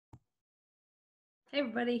Hey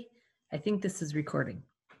everybody, I think this is recording.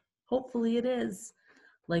 Hopefully it is.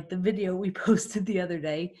 Like the video we posted the other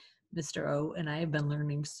day, Mr. O and I have been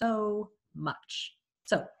learning so much.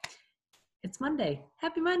 So it's Monday.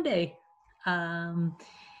 Happy Monday.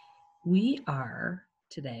 We are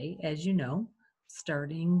today, as you know,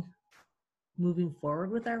 moving forward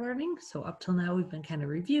with our learning. So up till now, we've been kind of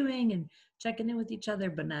reviewing and checking in with each other,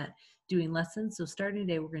 but not doing lessons. So starting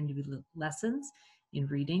today, we're going to do lessons in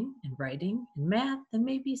reading and writing and math and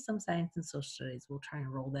maybe some science and social studies. We'll try and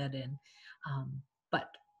roll that in. But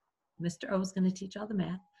Mr. O is going to teach all the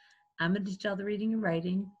math. I'm going to teach all the reading and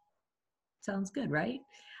writing. Sounds good, right?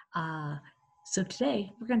 So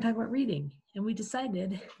today we're going to talk about reading, and we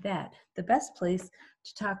decided that the best place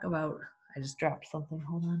to talk about, I just dropped something,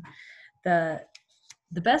 hold on. The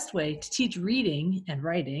best way to teach reading and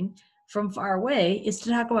writing from far away is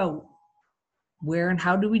to talk about where and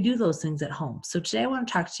how do we do those things at home. So today I want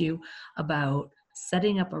to talk to you about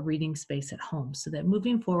setting up a reading space at home so that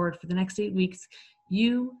moving forward for the next 8 weeks,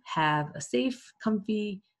 you have a safe,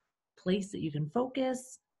 comfy place that you can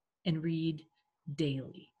focus and read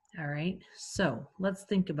daily. All right, so let's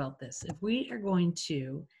think about this. If we are going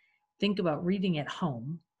to think about reading at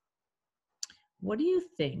home, what do you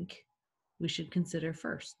think we should consider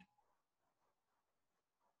first?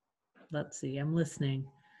 Let's see, I'm listening.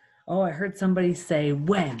 Oh, I heard somebody say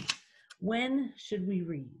when. When should we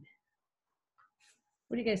read?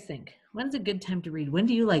 What do you guys think? When's a good time to read? When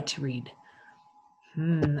do you like to read?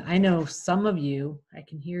 I know some of you, I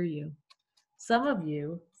can hear you. Some of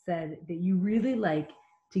you said that you really like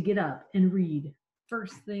to get up and read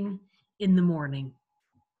first thing in the morning.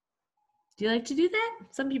 Do you like to do that?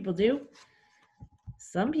 Some people do.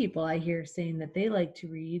 Some people I hear saying that they like to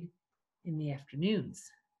read in the afternoons,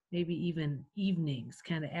 maybe even evenings,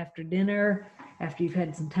 kind of after dinner, after you've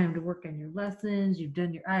had some time to work on your lessons, you've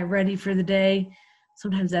done your eye ready for the day.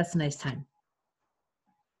 Sometimes that's a nice time.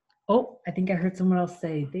 Oh, I think I heard someone else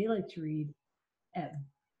say they like to read at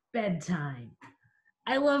bedtime.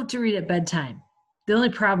 I love to read at bedtime. The only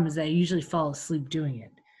problem is that I usually fall asleep doing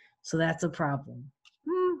it. So that's a problem.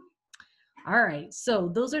 All right,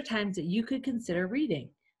 so those are times that you could consider reading.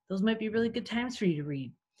 Those might be really good times for you to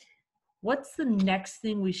read. What's the next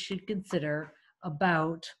thing we should consider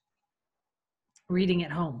about reading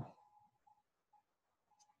at home?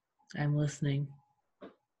 I'm listening.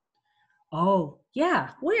 Oh,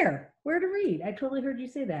 yeah, where? Where to read? I totally heard you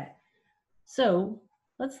say that. So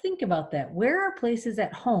let's think about that. Where are places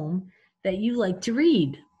at home that you like to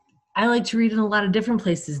read? I like to read in a lot of different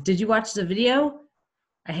places. Did you watch the video?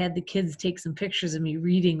 I had the kids take some pictures of me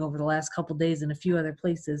reading over the last couple days in a few other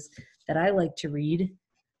places that I like to read.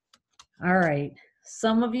 All right.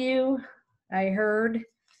 Some of you I heard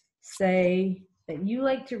say that you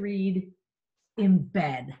like to read in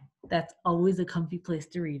bed. That's always a comfy place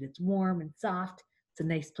to read. It's warm and soft. It's a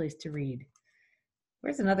nice place to read.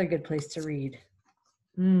 Where's another good place to read?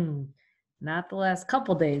 Not the last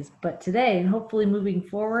couple days, but today and hopefully moving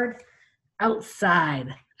forward,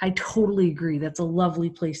 outside. I totally agree. That's a lovely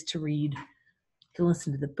place to read. You can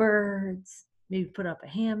listen to the birds, maybe put up a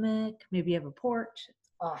hammock, maybe have a porch. It's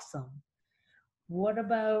awesome. What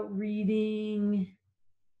about reading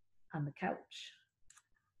on the couch?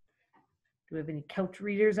 Do we have any couch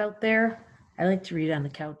readers out there? I like to read on the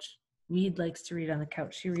couch. Mead likes to read on the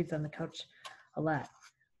couch. She reads on the couch a lot.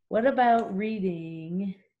 What about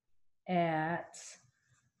reading at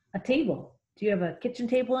a table? Do you have a kitchen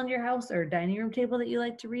table in your house or a dining room table that you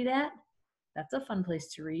like to read at? That's a fun place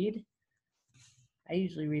to read. I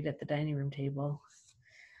usually read at the dining room table.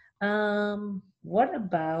 What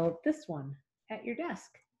about this one? At your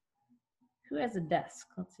desk. Who has a desk?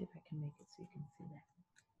 Let's see if I can make it so you can see that.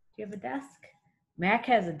 Do you have a desk? Mac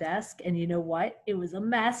has a desk, and you know what? It was a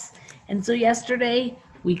mess. And so yesterday,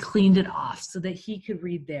 we cleaned it off so that he could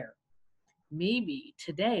read there. Maybe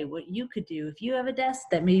today, what you could do, if you have a desk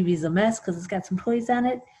that maybe is a mess because it's got some toys on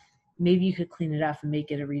it, maybe you could clean it off and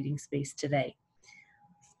make it a reading space today.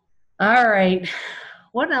 All right.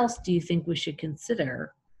 What else do you think we should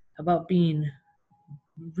consider about being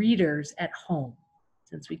readers at home,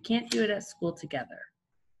 since we can't do it at school together?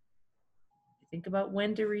 We think about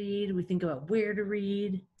when to read. We think about where to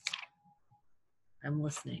read. I'm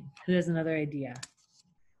listening. Who has another idea?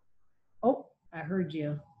 Oh, I heard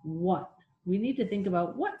you. What? We need to think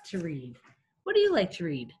about what to read. What do you like to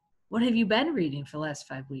read? What have you been reading for the last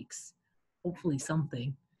 5 weeks? Hopefully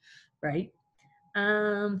something, right?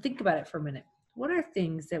 Think about it for a minute. What are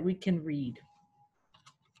things that we can read?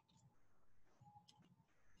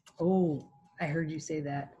 Oh, I heard you say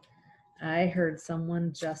that. I heard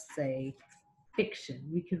someone just say fiction.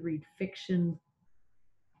 We could read fiction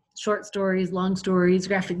Short stories, long stories,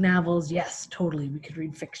 graphic novels. Yes, totally. We could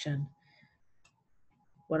read fiction.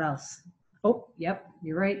 What else? Oh, yep,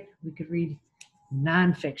 you're right. We could read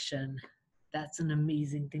nonfiction. That's an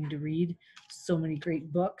amazing thing to read. So many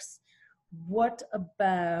great books. What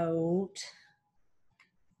about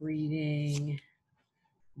reading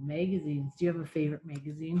magazines? Do you have a favorite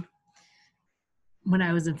magazine? When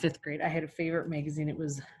I was in 5th grade, I had a favorite magazine. It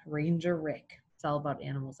was Ranger Rick. It's all about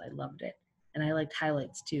animals. I loved it. And I liked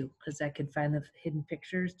highlights too, because I could find the hidden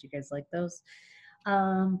pictures. Do you guys like those?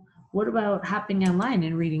 What about hopping online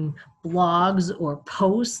and reading blogs or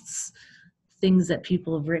posts, things that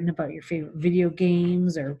people have written about your favorite video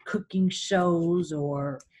games or cooking shows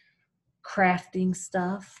or crafting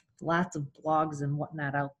stuff? Lots of blogs and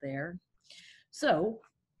whatnot out there. So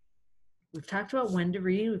we've talked about when to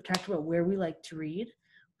read. We've talked about where we like to read.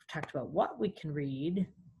 We've talked about what we can read.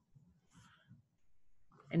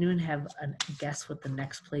 Anyone have a guess what the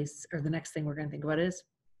next place or the next thing we're going to think about is?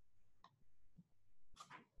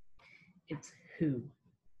 It's who.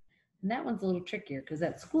 And that one's a little trickier because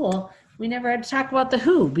at school, we never had to talk about the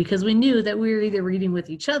who because we knew that we were either reading with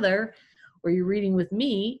each other or you're reading with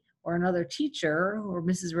me or another teacher or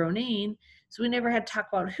Mrs. Ronayne. So we never had to talk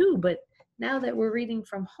about who. But now that we're reading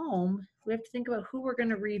from home, we have to think about who we're going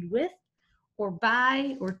to read with or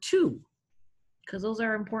by or to, because those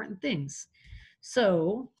are important things.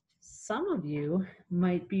 So some of you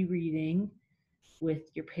might be reading with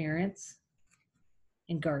your parents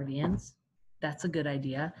and guardians. That's a good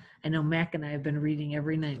idea. I know Mac and I have been reading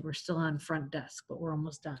every night. We're still on front desk, but we're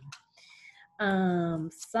almost done.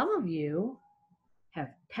 Some of you have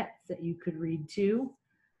pets that you could read to.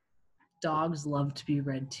 Dogs love to be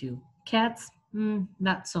read to. Cats,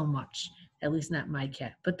 not so much. At least not my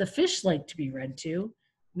cat. But the fish like to be read to.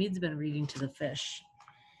 Mead's been reading to the fish.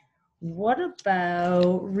 What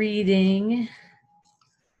about reading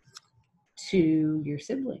to your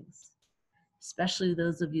siblings? Especially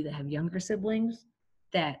those of you that have younger siblings,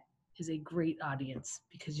 that is a great audience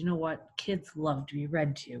because you know what? Kids love to be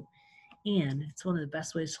read to. And it's one of the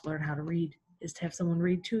best ways to learn how to read is to have someone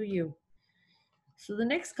read to you. So the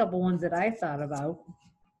next couple ones that I thought about,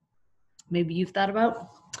 maybe you've thought about,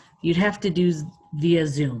 you'd have to do via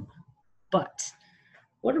Zoom. But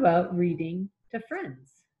what about reading to friends?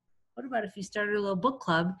 What about if you started a little book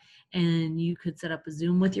club and you could set up a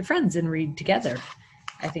Zoom with your friends and read together?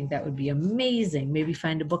 I think that would be amazing. Maybe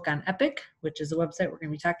find a book on Epic, which is a website we're going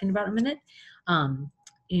to be talking about in a minute,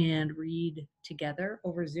 and read together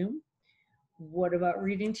over Zoom. What about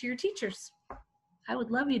reading to your teachers? I would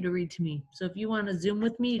love you to read to me. So if you want to Zoom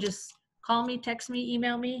with me, just call me, text me,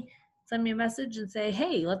 email me, send me a message and say,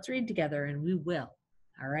 hey, let's read together, and we will.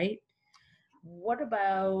 All right? What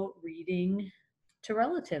about reading to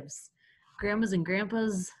relatives? Grandmas and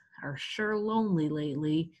grandpas are sure lonely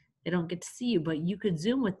lately. They don't get to see you, but you could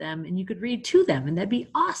Zoom with them and you could read to them, and that'd be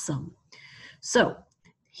awesome. So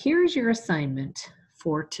here's your assignment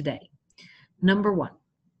for today. Number 1,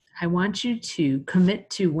 I want you to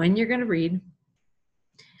commit to when you're going to read.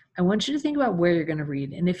 I want you to think about where you're going to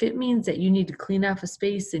read. And if it means that you need to clean off a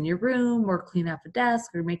space in your room or clean off a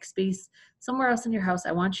desk or make space somewhere else in your house,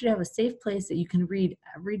 I want you to have a safe place that you can read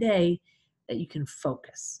every day that you can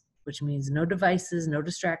focus, which means no devices, no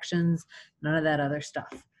distractions, none of that other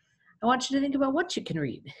stuff. I want you to think about what you can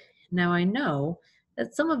read. Now, I know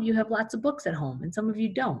that some of you have lots of books at home and some of you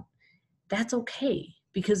don't. That's okay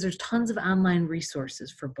because there's tons of online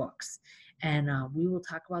resources for books. And we will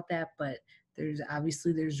talk about that, but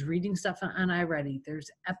there's reading stuff on iReady, there's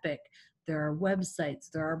Epic, there are websites,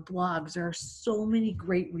 there are blogs, there are so many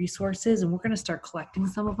great resources, and we're going to start collecting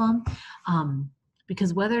some of them.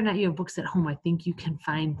 Because whether or not you have books at home, I think you can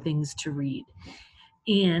find things to read.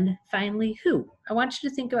 And finally, who? I want you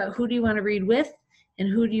to think about who do you want to read with and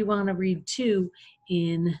who do you want to read to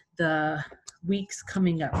in the weeks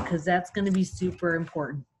coming up, because that's going to be super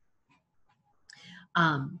important.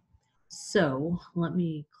 So let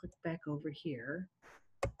me click back over here.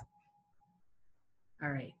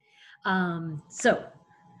 All right. So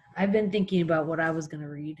I've been thinking about what I was going to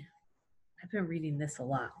read. I've been reading this a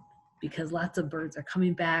lot because lots of birds are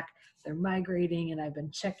coming back. They're migrating, and I've been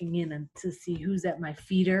checking in to see who's at my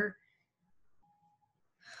feeder.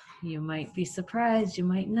 You might be surprised, you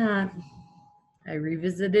might not. I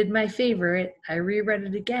revisited my favorite. I reread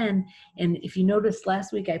it again. And if you noticed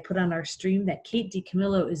last week, I put on our stream that Kate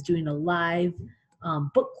DiCamillo is doing a live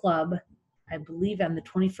book club, I believe on the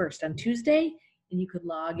 21st, on Tuesday. And you could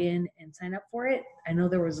log in and sign up for it. I know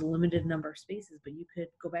there was a limited number of spaces, but you could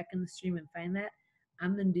go back in the stream and find that.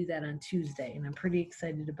 I'm going to do that on Tuesday, and I'm pretty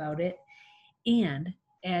excited about it. And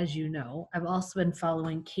as you know, I've also been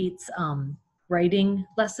following Kate's writing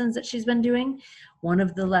lessons that she's been doing. One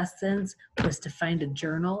of the lessons was to find a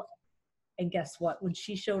journal. And guess what? When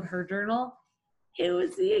she showed her journal, it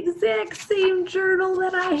was the exact same journal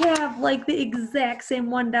that I have, like the exact same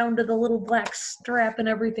one down to the little black strap and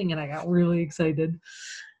everything. And I got really excited.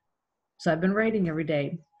 So I've been writing every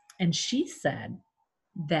day. And she said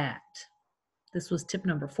that this was tip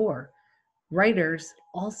number 4. Writers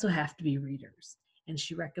also have to be readers. And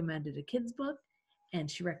she recommended a kid's book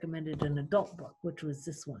and she recommended an adult book, which was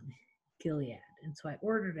this one, Gilead. And so I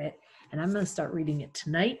ordered it and I'm going to start reading it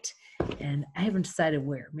tonight. And I haven't decided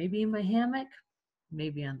where. Maybe in my hammock,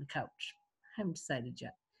 maybe on the couch. I haven't decided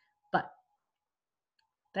yet. But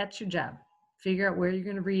that's your job. Figure out where you're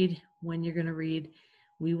going to read, when you're going to read.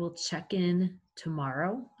 We will check in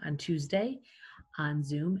tomorrow on Tuesday on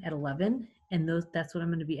Zoom at 11. And that's what I'm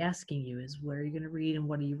going to be asking you is where are you going to read and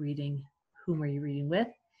what are you reading? Whom are you reading with?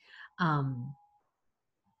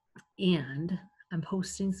 And I'm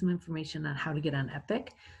posting some information on how to get on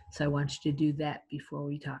Epic. So I want you to do that before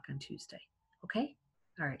we talk on Tuesday. Okay?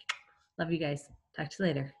 All right. Love you guys. Talk to you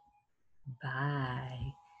later. Bye.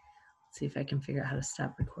 Let's see if I can figure out how to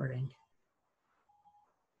stop recording.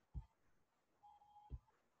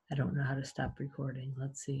 I don't know how to stop recording.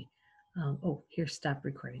 Let's see. Oh, here's stop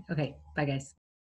recording. Okay. Bye, guys.